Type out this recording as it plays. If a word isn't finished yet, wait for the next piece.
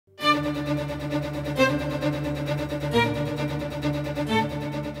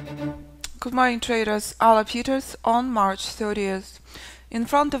Good morning, traders. Ala Peters on March 30th. In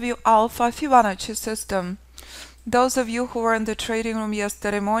front of you, Alpha Fibonacci System. Those of you who were in the trading room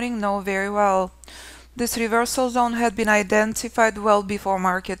yesterday morning know very well. This reversal zone had been identified well before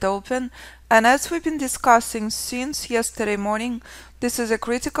market open, and as we've been discussing since yesterday morning, this is a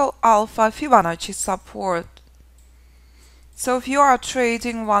critical Alpha Fibonacci support. So if you are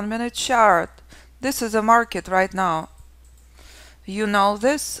trading 1 minute chart, this is a market right now. You know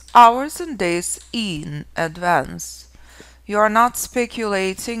this hours and days in advance. You are not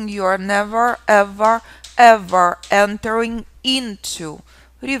speculating, you are never ever entering into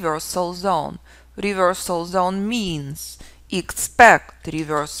reversal zone. Reversal zone means expect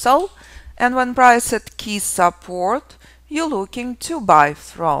reversal, and when price at key support, you're looking to buy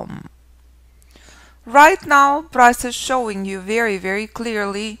from. Right now, price is showing you very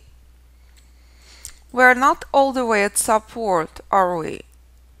clearly we're not all the way at support, are we?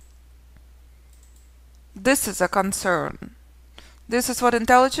 This is a concern. This is what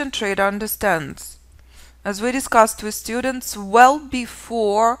intelligent trader understands. As we discussed with students well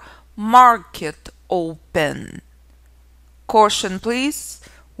before market open. Caution please,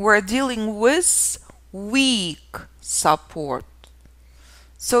 we're dealing with weak support.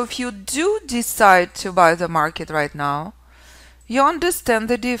 So if you do decide to buy the market right now, you understand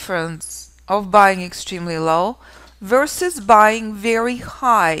the difference of buying extremely low versus buying very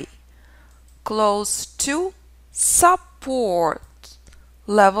high, close to support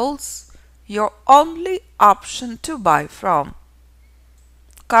levels, your only option to buy from.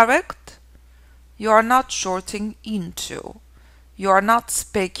 Correct? You are not shorting into. You are not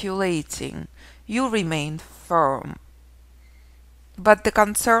speculating. You remain firm. But the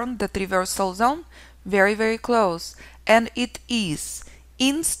concern that reversal zone very close, and it is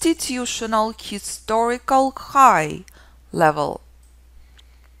institutional historical high level.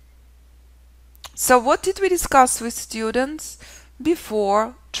 So what did we discuss with students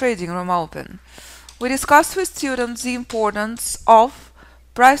before trading room open? We discussed with students the importance of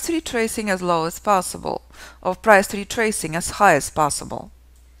price retracing as low as possible, of price retracing as high as possible.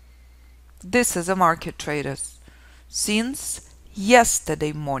 This is a market traders since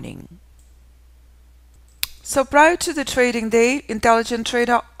yesterday morning. So prior to the trading day, intelligent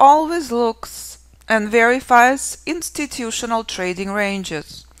trader always looks and verifies institutional trading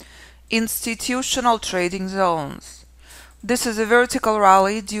ranges, institutional trading zones. This is a vertical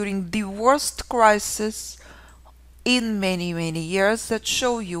rally during the worst crisis in many years that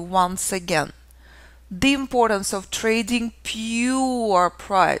show you once again the importance of trading pure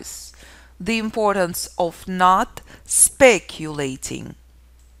price, the importance of not speculating.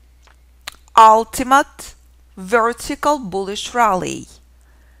 Ultimate vertical bullish rally.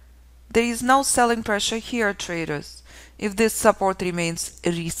 There is no selling pressure here, traders. If this support remains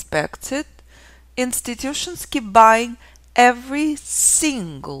respected, institutions keep buying every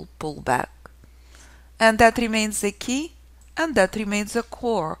single pullback. And that remains the key, and that remains the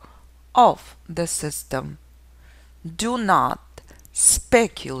core of the system. Do not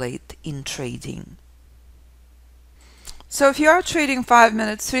speculate in trading. So if you are trading 5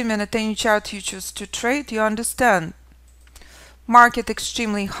 minutes, 3 minutes, any chart you choose to trade, you understand. Market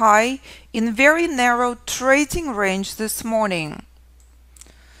extremely high in very narrow trading range this morning.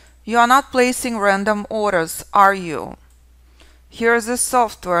 You are not placing random orders, are you? Here's the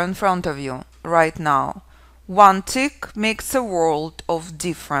software in front of you right now. One tick makes a world of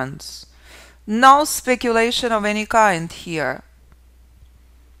difference. No speculation of any kind here.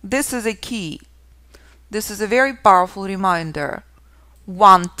 This is a key. This is a very powerful reminder.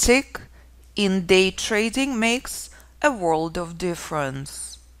 One tick in day trading makes a world of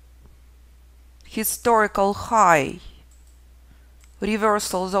difference. Historical high.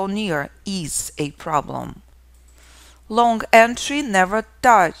 Reversal zone near is a problem. Long entry never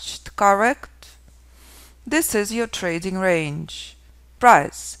touched, correct? This is your trading range.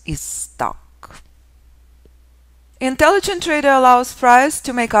 Price is stuck. Intelligent trader allows price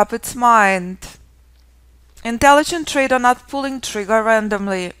to make up its mind. Intelligent trader not pulling trigger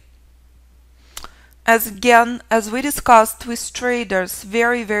randomly. As we discussed with traders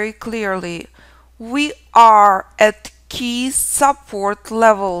very clearly, we are at key support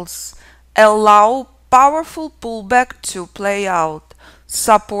levels. Allow powerful pullback to play out.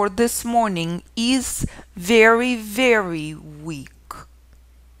 Support this morning is very weak.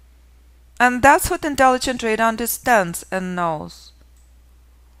 And that's what intelligent trader understands and knows.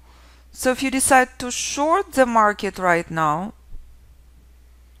 So if you decide to short the market right now,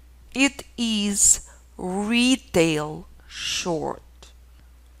 it is retail short.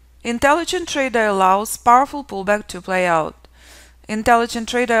 Intelligent trader allows powerful pullback to play out. Intelligent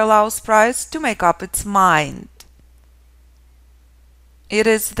trader allows price to make up its mind. It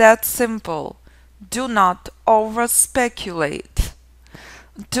is that simple. Do not over-speculate.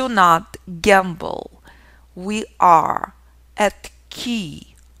 Do not gamble. We are at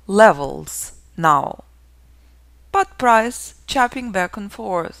key levels now. But price chopping back and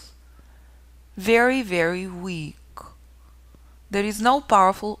forth. Very, very weak. There is no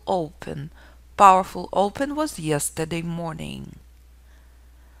powerful open. Powerful open was yesterday morning.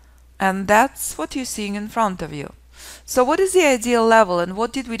 And that's what you're seeing in front of you. So what is the ideal level and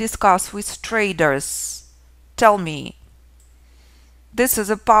what did we discuss with traders? Tell me. This is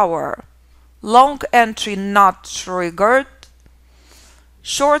a power. Long entry not triggered.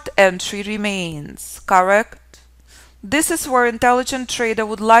 Short entry remains, correct? This is where intelligent trader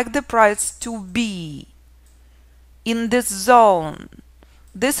would like the price to be. In this zone.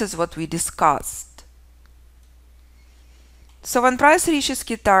 This is what we discussed. So when price reaches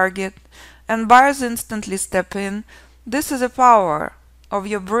key target and buyers instantly step in, this is a power of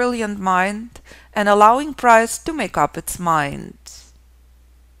your brilliant mind and allowing price to make up its mind.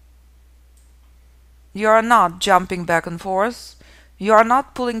 You are not jumping back and forth. You are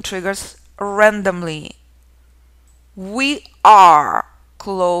not pulling triggers randomly. We are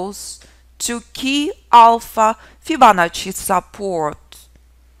close to key Alpha Fibonacci support.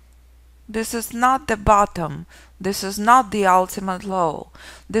 This is not the bottom. This is not the ultimate low.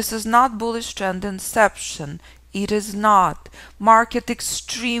 This is not bullish trend inception. It is not. Market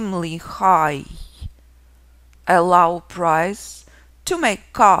extremely high. Allow price to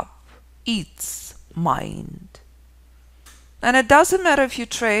make up its mind. And it doesn't matter if you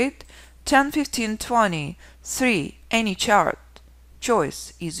trade 10, 15, 20, 3, any chart.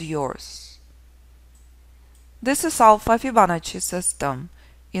 Choice is yours. This is Alpha Fibonacci system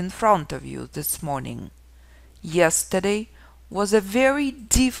in front of you this morning. Yesterday was a very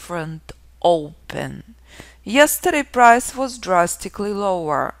different open. Yesterday price was drastically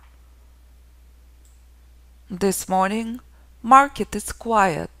lower. This morning market is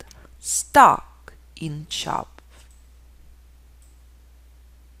quiet, stuck in chop.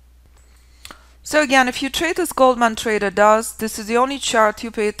 So again, if you trade as Goldman Trader does, this is the only chart you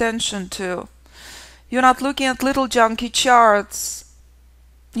pay attention to. You're not looking at little junky charts.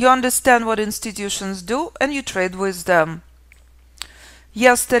 You understand what institutions do and you trade with them.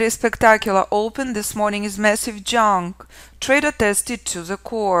 Yesterday spectacular open, this morning is massive junk. Trader tested to the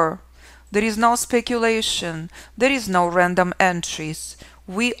core. There is no speculation. There is no random entries.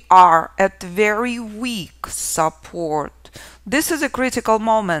 We are at very weak support. This is a critical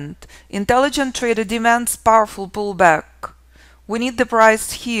moment. Intelligent trader demands powerful pullback. We need the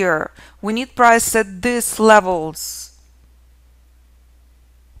price here. We need price at these levels.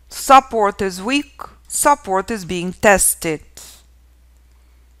 Support is weak. Support is being tested.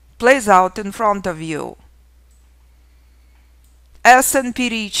 Plays out in front of you. S&P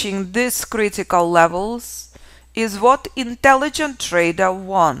reaching these critical levels is what intelligent trader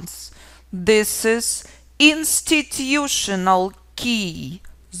wants. This is institutional key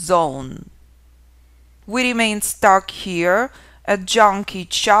zone. We remain stuck here at junky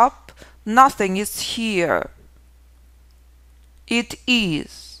chop. Nothing is here. It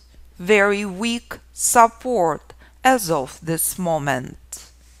is very weak support as of this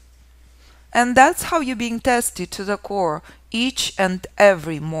moment. And that's how you're being tested to the core each and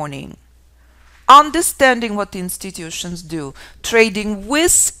every morning. Understanding what institutions do, trading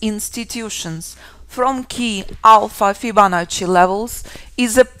with institutions from key Alpha Fibonacci levels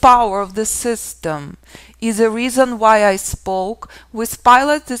is a power of the system, is a reason why I spoke with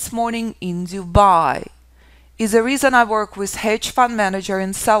pilots this morning in Dubai, is a reason I work with hedge fund manager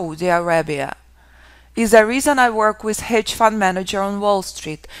in Saudi Arabia, is a reason I work with hedge fund manager on Wall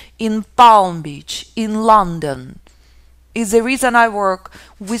Street, in Palm Beach, in London, is the reason I work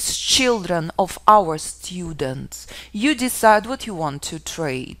with children of our students. You decide what you want to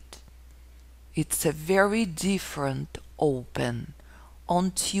trade. It's a very different open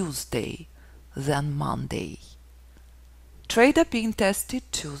on Tuesday than Monday. Trader being tested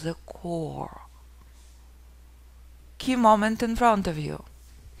to the core. Key moment in front of you.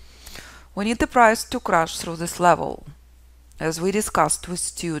 We need the price to crash through this level. As we discussed with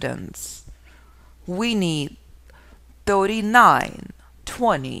students, we need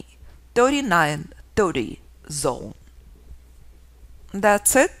 39.20, 39.30 zone.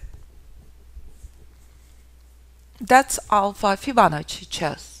 That's it. That's Alpha Fibonacci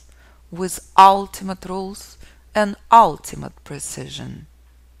chess with ultimate rules and ultimate precision.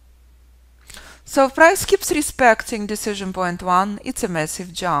 So if price keeps respecting decision point 1, it's a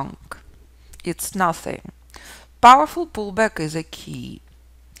massive junk. It's nothing. Powerful pullback is a key.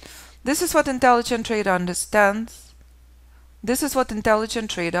 This is what intelligent trader understands. This is what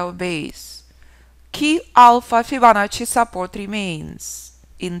intelligent trader obeys. Key Alpha Fibonacci support remains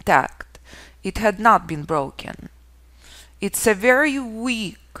intact. It had not been broken. It's a very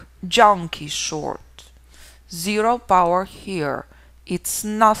weak, junky short. Zero power here. It's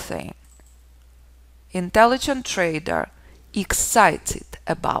nothing. Intelligent trader excited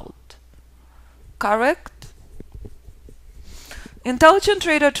about. Correct? Intelligent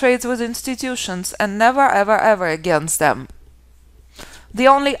trader trades with institutions and never ever ever against them. The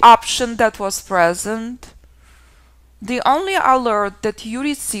only option that was present, the only alert that you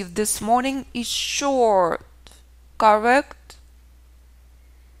received this morning is short. Correct?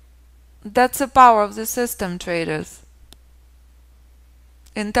 That's the power of the system, traders.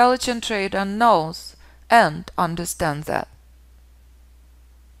 Intelligent trader knows and understands that.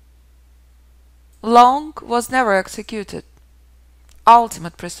 Long was never executed.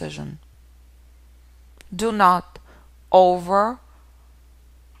 Ultimate precision. Do not over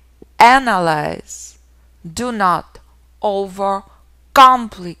analyze. Do not over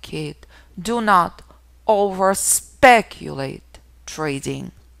complicate. Do not over speculate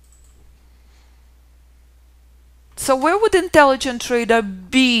trading. So where would intelligent trader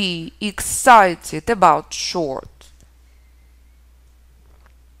be excited about short?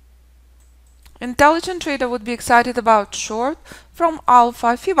 Intelligent trader would be excited about short from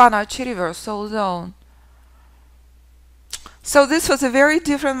Alpha Fibonacci reversal zone. So this was a very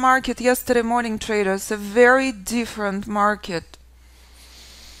different market yesterday morning, traders, a very different market.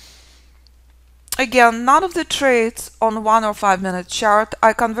 Again, none of the trades on 1 or 5 minute chart.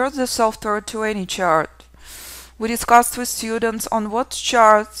 I convert the software to any chart. We discussed with students on what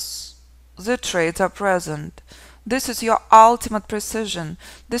charts the trades are present. This is your ultimate precision.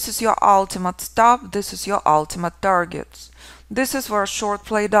 This is your ultimate stop. This is your ultimate targets. This is where short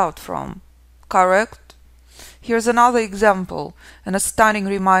played out from. Correct? Here's another example and a stunning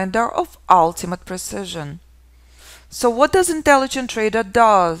reminder of ultimate precision. So what does intelligent trader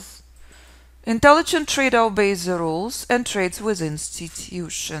does? Intelligent trader obeys the rules and trades with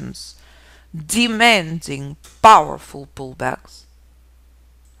institutions, demanding powerful pullbacks.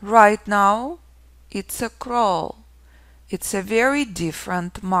 Right now, it's a crawl. It's a very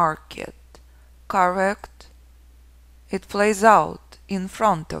different market. Correct? It plays out in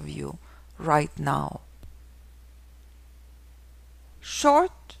front of you right now.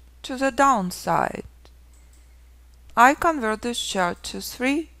 Short to the downside. I convert this chart to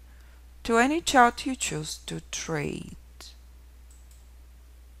 3 to any chart you choose to trade.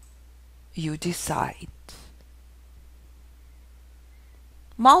 You decide.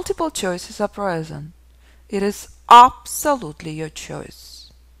 Multiple choices are present. It is absolutely your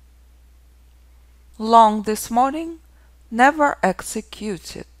choice. Long this morning, never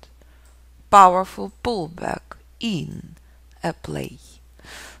executed. Powerful pullback in a play.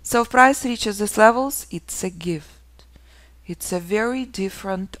 So if price reaches these levels, it's a gift. It's a very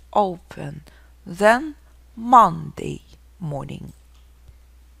different open than Monday morning.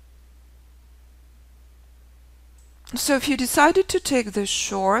 So if you decided to take this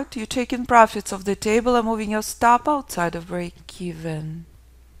short, you're taking profits off the table and moving your stop outside of break-even.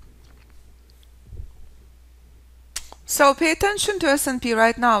 So pay attention to S&P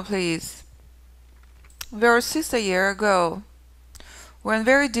right now, please. Versus a year ago. We're in a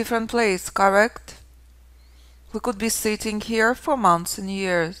very different place, correct? We could be sitting here for months and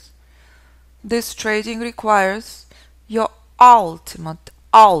years. This trading requires your ultimate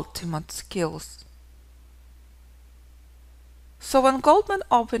skills. So when Goldman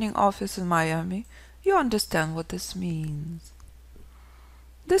opening office in Miami, you understand what this means.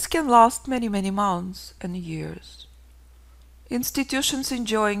 This can last many months and years. Institutions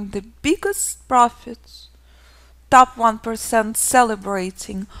enjoying the biggest profits, top 1%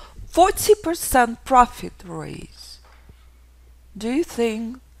 celebrating 40% profit raise. Do you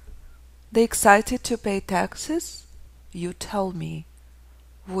think they're excited to pay taxes? You tell me,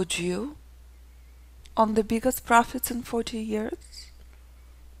 would you? On the biggest profits in 40 years?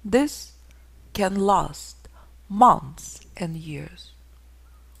 This can last months and years.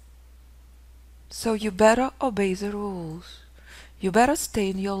 So you better obey the rules. You better stay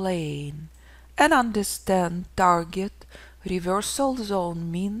in your lane and understand target reversal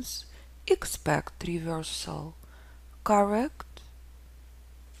zone means expect reversal. Correct?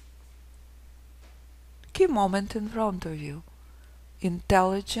 Key moment in front of you.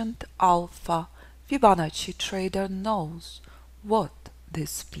 Intelligent Alpha Fibonacci trader knows what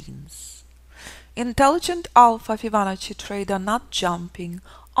this means. Intelligent Alpha Fibonacci trader not jumping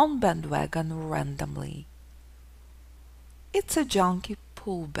on bandwagon randomly. It's a junky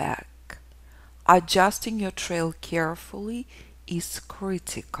pullback. Adjusting your trail carefully is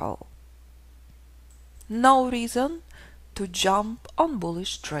critical. No reason to jump on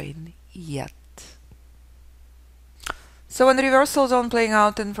bullish train yet. So when the reversal zone playing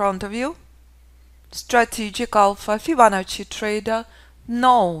out in front of you, strategic Alpha Fibonacci trader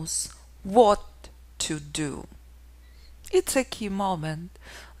knows what to do. It's a key moment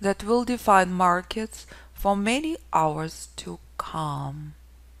that will define markets for many hours to come.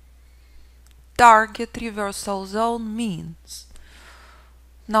 Target reversal zone means,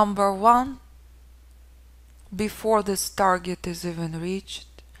 number one, before this target is even reached,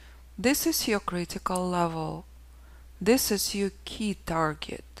 this is your critical level. This is your key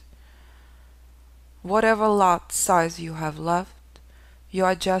target. Whatever lot size you have left, you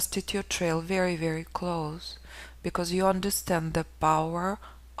adjusted your trail very close because you understand the power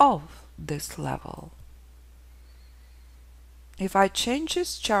of this level. If I change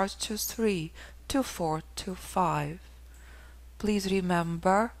this chart to 3, to 4, to 5, please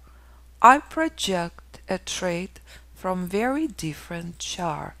remember I project a trade from very different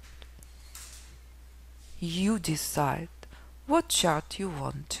chart. You decide what chart you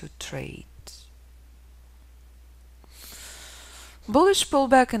want to trade. Bullish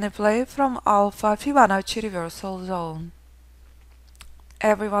pullback in a play from Alpha Fibonacci reversal zone.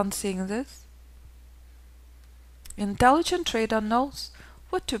 Everyone seeing this? Intelligent trader knows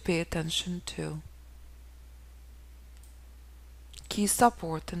what to pay attention to. Key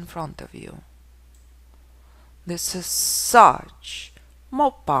support in front of you. This is such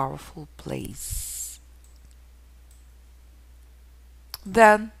more powerful place.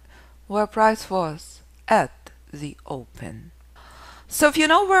 Then where price was at the open. So if you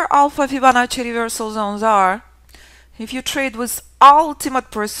know where Alpha Fibonacci reversal zones are, if you trade with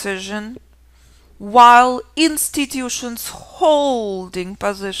ultimate precision while institutions holding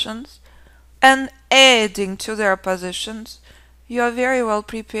positions and adding to their positions, you are very well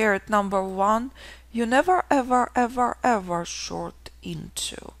prepared. Number one, you never ever short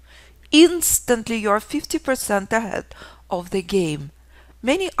into. Instantly you are 50% ahead of the game.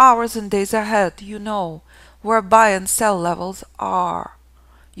 Many hours and days ahead, you know where buy and sell levels are.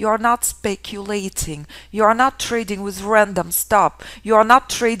 You are not speculating. You are not trading with random stop. You are not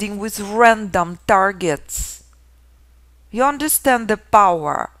trading with random targets. You understand the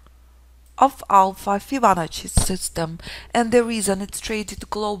power of Alpha Fibonacci system and the reason it's traded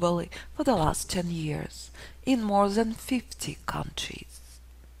globally for the last 10 years in more than 50 countries.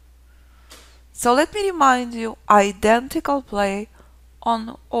 So let me remind you, identical play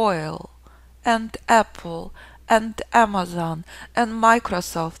on oil and Apple and Amazon and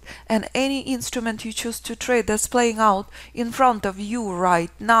Microsoft and any instrument you choose to trade that's playing out in front of you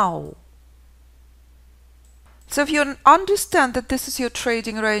right now. So if you understand that this is your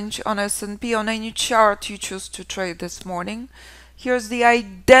trading range on S&P on any chart you choose to trade this morning, here's the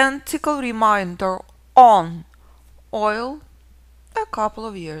identical reminder on oil a couple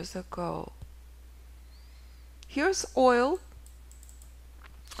of years ago. Here's oil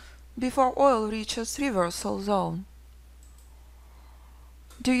before oil reaches reversal zone.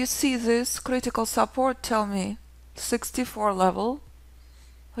 Do you see this critical support? Tell me. 64 level.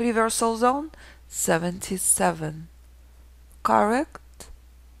 Reversal zone 77. Correct?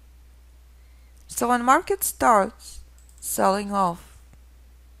 So when market starts selling off,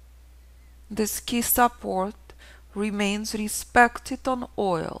 this key support remains respected on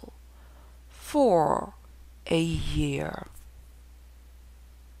oil for a year.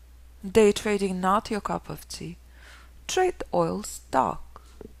 Day trading not your cup of tea. Trade oil stock.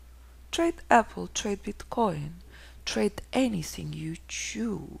 Trade Apple, trade Bitcoin. Trade anything you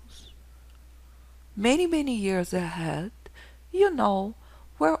choose. Many years ahead, you know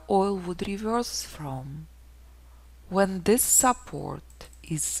where oil would reverse from when this support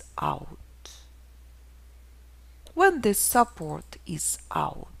is out. When this support is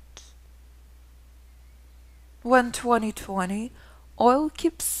out. When 2020 oil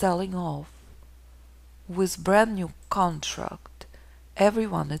keeps selling off with brand new contract,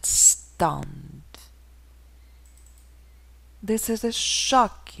 everyone is stunned. This is a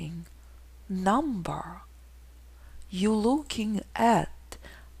shocking number. You looking at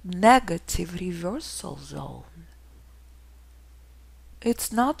negative reversal zone.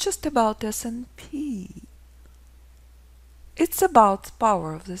 It's not just about S&P. It's about the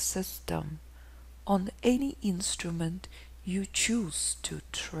power of the system on any instrument you choose to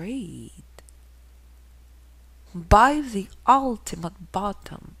trade. By the ultimate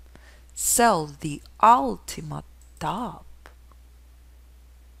bottom, sell the ultimate top.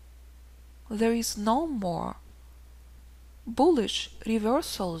 There is no more bullish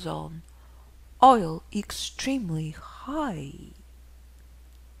reversal zone. Oil extremely high.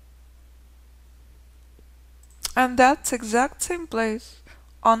 And that's exact same place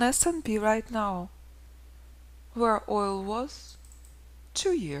on S&P right now, where oil was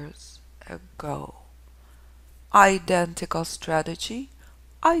 2 years ago. Identical strategy,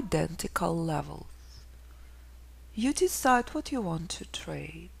 identical levels. You decide what you want to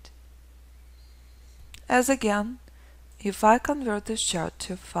trade. As again, if I convert this chart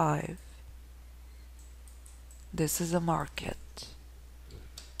to 5, this is a market.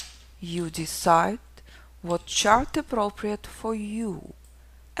 You decide what chart appropriate for you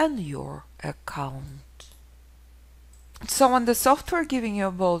and your account. So when the software giving you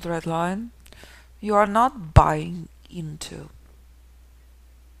a bold red line, you are not buying into.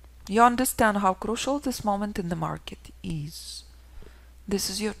 You understand how crucial this moment in the market is. This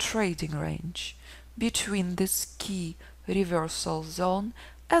is your trading range between this key reversal zone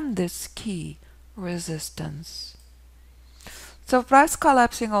and this key resistance. So price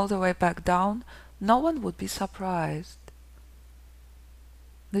collapsing all the way back down, no one would be surprised.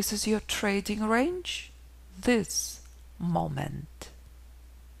 This is your trading range, this moment.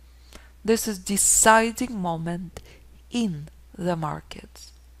 This is deciding moment in the markets.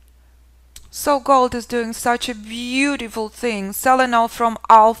 So gold is doing such a beautiful thing, selling off from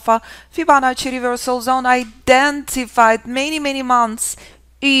Alpha Fibonacci reversal zone identified many months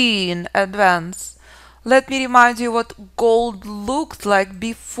in advance. Let me remind you what gold looked like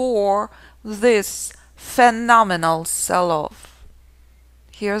before this phenomenal sell-off.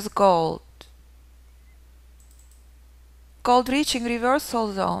 Here's gold. Gold reaching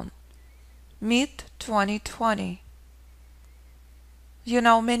reversal zone mid-2020. You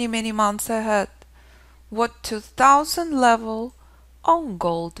know, many months ahead what 2000 level on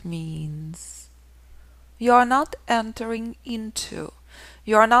gold means. You are not entering into,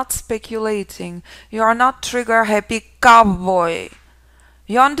 you are not speculating, you are not trigger happy cowboy.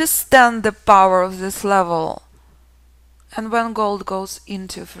 You understand the power of this level. And when gold goes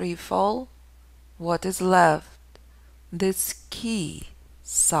into free fall, what is left? This key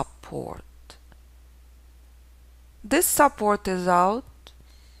support. This support is out,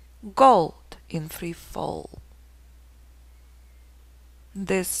 gold in free fall.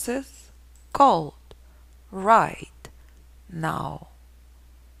 This is gold right now,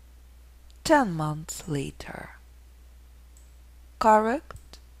 10 months later.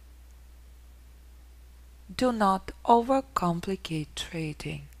 Correct? Do not overcomplicate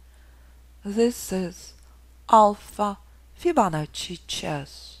trading. This is Alpha Fibonacci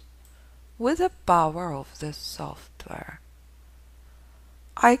chess with the power of the software.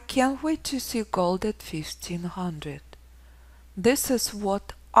 I can't wait to see gold at 1500. This is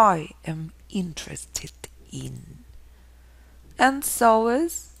what I am interested in. And so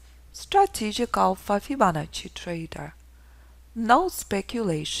is strategic Alpha Fibonacci trader. No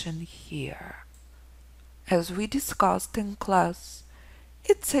speculation here. As we discussed in class,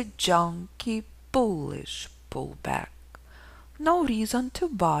 it's a junky bullish pullback. No reason to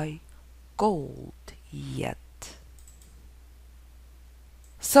buy gold yet.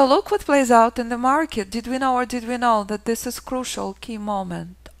 So look what plays out in the market. Did we know or did we know that this is crucial key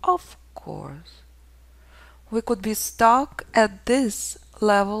moment? Of course. We could be stuck at this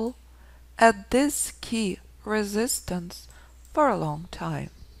level, at this key resistance for a long time.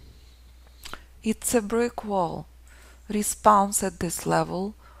 It's a brick wall. Response at this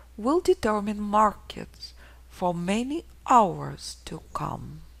level will determine markets for many hours to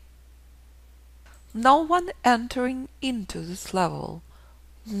come. No one entering into this level,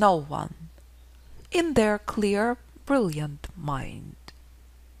 no one, in their clear, brilliant mind.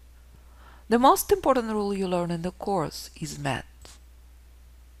 The most important rule you learn in the course is math.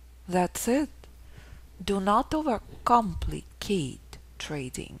 That's it. Do not overcomplicate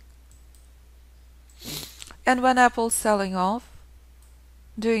trading. And when Apple's selling off,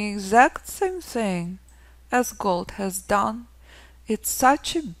 doing exact same thing as gold has done, it's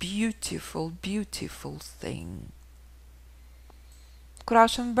such a beautiful thing.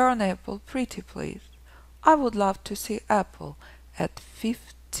 Crash and burn Apple, pretty please. I would love to see Apple at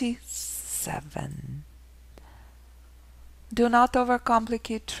 57. Do not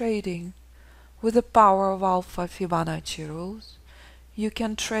overcomplicate trading. With the power of Alpha Fibonacci rules, you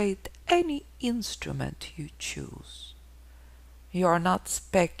can trade any instrument you choose. You are not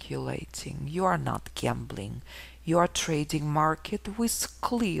speculating, you are not gambling, you are trading market with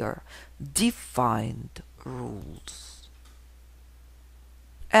clear, defined rules.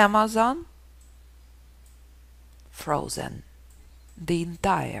 Amazon frozen the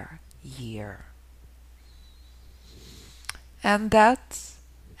entire year. And that's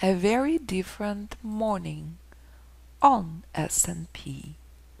a very different morning on S&P.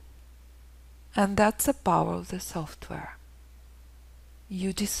 And that's the power of the software.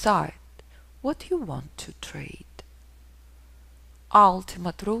 You decide what you want to trade.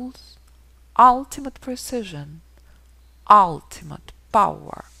 Ultimate rules, ultimate precision, ultimate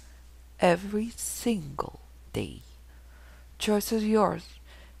power every single day. Choice is yours.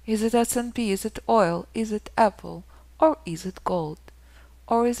 Is it S&P? Is it oil? Is it Apple? Or is it gold?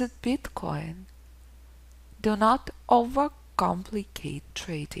 Or is it Bitcoin? Do not overcomplicate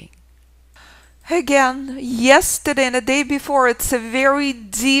trading. Again, yesterday and the day before, it's a very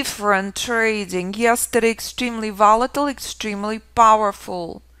different trading. Yesterday, extremely volatile, extremely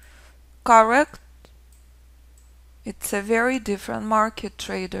powerful. Correct? It's a very different market,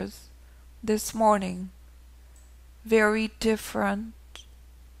 traders. This morning, very different.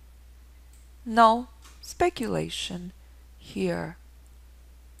 No speculation here.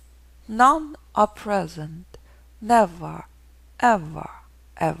 None are present. Never, ever,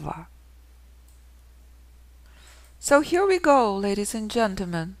 ever. So here we go, ladies and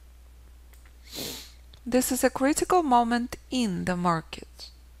gentlemen. This is a critical moment in the market.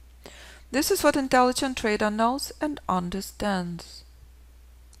 This is what intelligent trader knows and understands.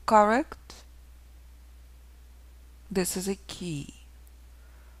 Correct? This is a key.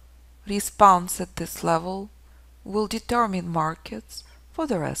 Response at this level will determine markets for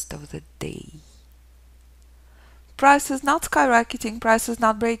the rest of the day. Price is not skyrocketing, price is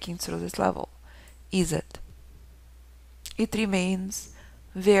not breaking through this level, is it? It remains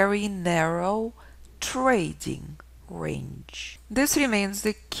very narrow trading range. This remains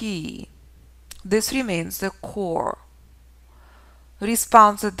the key. This remains the core.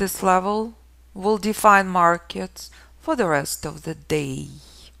 Response at this level will define markets for the rest of the day.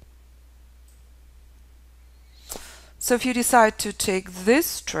 So if you decide to take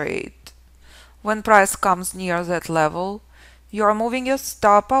this trade, when price comes near that level, you are moving your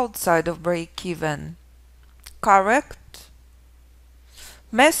stop outside of break-even. Correct?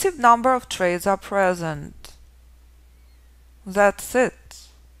 Massive number of trades are present. That's it.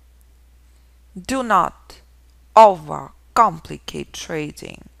 Do not overcomplicate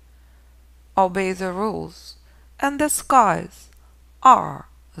trading. Obey the rules, and the skies are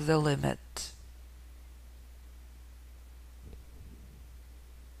the limit.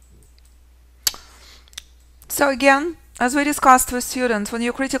 So again, as we discussed with students, when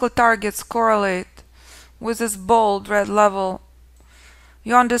your critical targets correlate with this bold red level,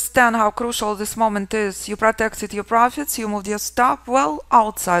 you understand how crucial this moment is. You protected your profits, you moved your stop well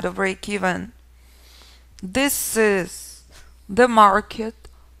outside of break-even. This is the market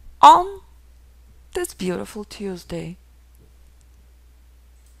on this beautiful Tuesday.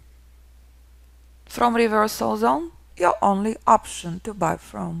 From reversal zone, your only option to buy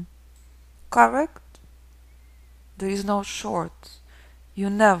from. Correct? There is no short.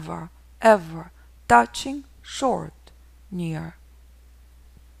 You never, ever touching short near.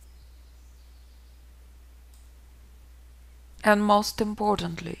 And most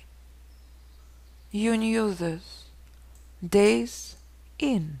importantly, you knew this days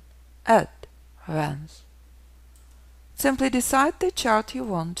in advance. Simply decide the chart you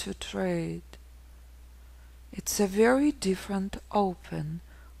want to trade. It's a very different open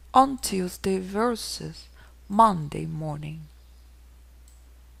on Tuesday versus Monday morning.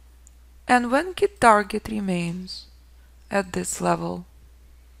 And when key target remains at this level,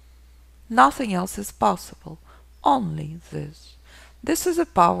 nothing else is possible, only this. This is the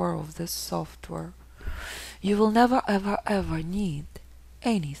power of this software. You will never ever ever need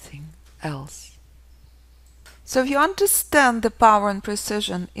anything else. So if you understand the power and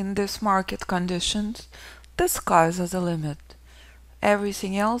precision in this market conditions, the skies are the limit.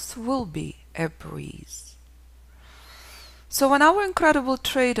 Everything else will be a breeze. So when our incredible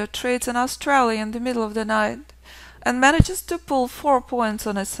trader trades in Australia in the middle of the night and manages to pull 4 points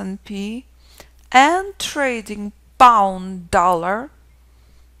on S&P and trading pound dollar,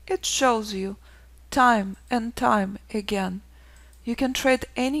 it shows you time and time again. You can trade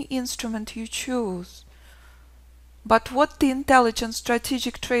any instrument you choose. But what the intelligent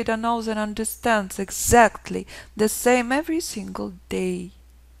strategic trader knows and understands exactly the same every single day.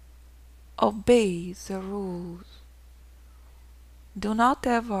 Obey the rules. Do not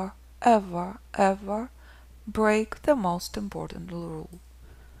ever, ever, ever break the most important rule.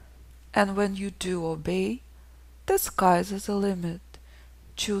 And when you do obey, the skies is the limit.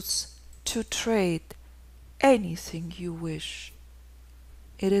 Choose to trade anything you wish.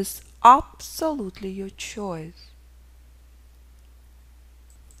 It is absolutely your choice.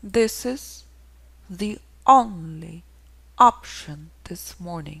 This is the only option this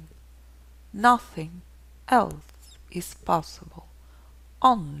morning. Nothing else is possible.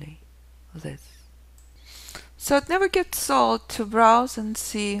 Only this. So it never gets old to browse and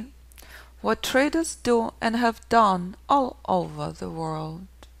see what traders do and have done all over the world.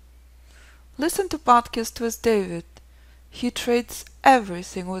 Listen to podcast with David. He trades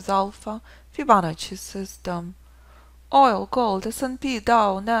everything with Alpha Fibonacci System. Oil, gold, S&P,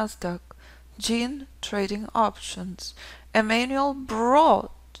 Dow, Nasdaq, gene trading options. Emmanuel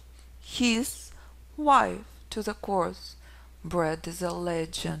brought his wife to the course. Brad is a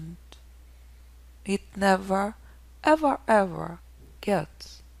legend. It never, ever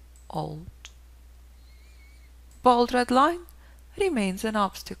gets old. Bold red line remains an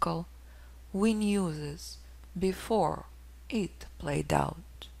obstacle. We knew this before it played out.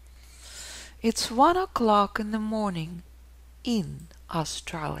 It's 1 o'clock in the morning in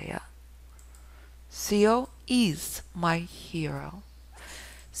Australia. Theo is my hero.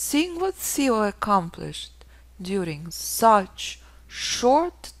 Seeing what Theo accomplished during such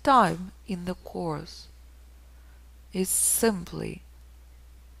short time in the course is simply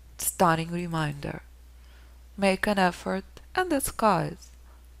stunning reminder. Make an effort and the skies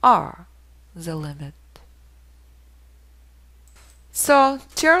are the limit. So,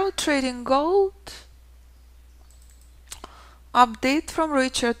 Gerald trading gold. Update from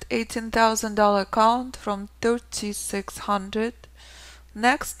Richard, $18,000 account from 3,600.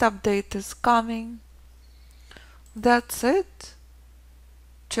 Next update is coming. That's it.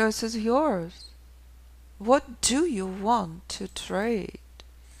 Choice is yours. What do you want to trade?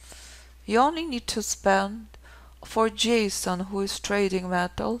 You only need to spend, for Jason, who is trading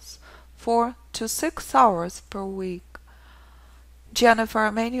metals, 4 to 6 hours per week. Jennifer,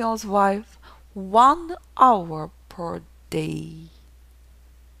 Emmanuel's wife, 1 hour per day.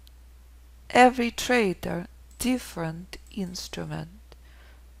 Every trader, different instrument.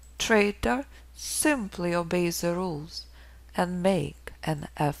 Trader simply obeys the rules and make an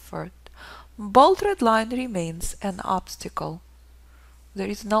effort. Bold red line remains an obstacle. There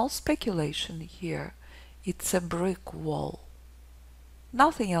is no speculation here. It's a brick wall.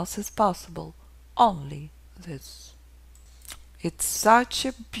 Nothing else is possible, only this. It's such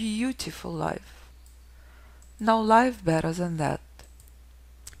a beautiful life. No life better than that.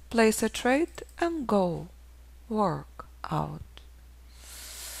 Place a trade and go work out.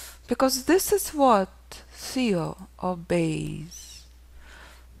 Because this is what Theo obeys.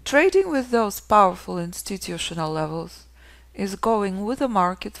 Trading with those powerful institutional levels is going with the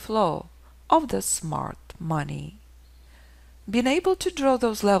market flow of the smart money. Being able to draw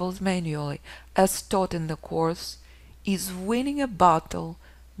those levels manually, as taught in the course, is winning a battle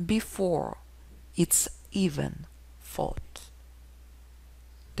before it's even fought.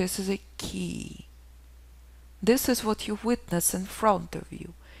 This is a key. This is what you witness in front of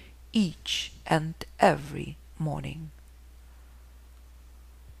you each and every morning.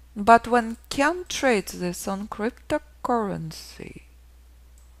 But when Ken trades this on cryptocurrency,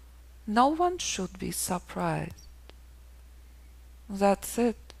 no one should be surprised. That's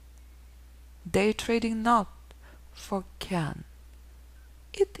it. Day trading not for Ken.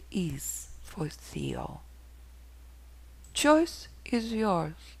 It is for Theo. Choice is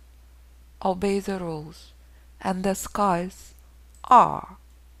yours. Obey the rules, and the skies are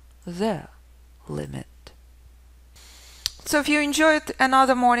the limit. So if you enjoyed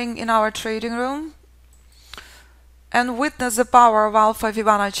another morning in our trading room and witness the power of Alpha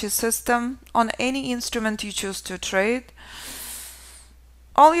Fibonacci system on any instrument you choose to trade,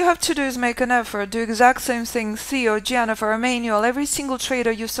 all you have to do is make an effort. Do exact same thing Theo, Jennifer, Emmanuel, every single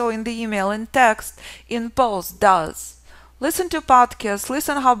trader you saw in the email, in text, in post does. Listen to podcasts.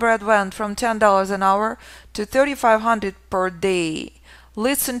 Listen how Brad went from $10 an hour to $3,500 per day.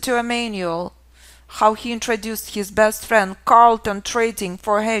 Listen to Emmanuel, how he introduced his best friend Carlton trading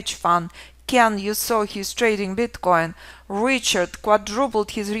for hedge fund. Ken, you saw he's trading Bitcoin. Richard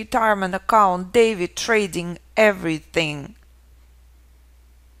quadrupled his retirement account. David trading everything.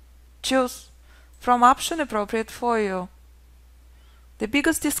 Choose from option appropriate for you. The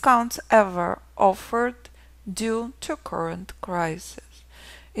biggest discounts ever offered due to current crisis.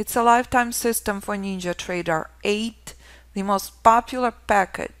 It's a lifetime system for Ninja Trader 8, the most popular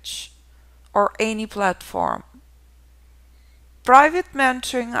package or any platform. Private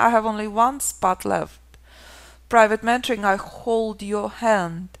mentoring, I have only one spot left. Private mentoring, I hold your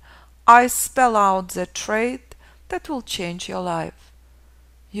hand. I spell out the trade that will change your life.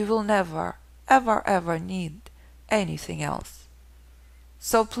 You will never, ever need anything else.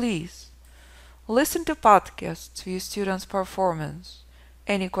 So please, listen to podcasts view students' performance.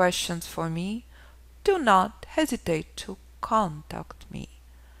 Any questions for me? Do not hesitate to contact me.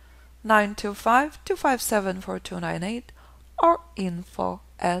 925-257-4298 or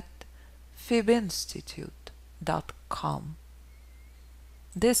info@fibinstitute.com.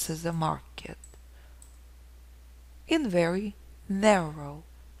 This is a market in very narrow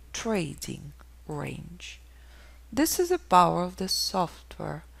trading range. This is the power of the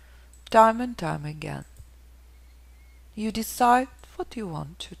software, time and time again. You decide what you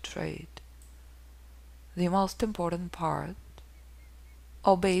want to trade. The most important part,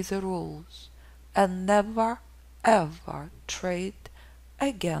 obey the rules and never ever trade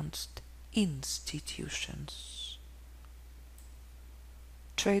against institutions.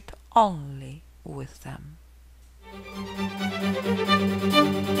 Trade only with them.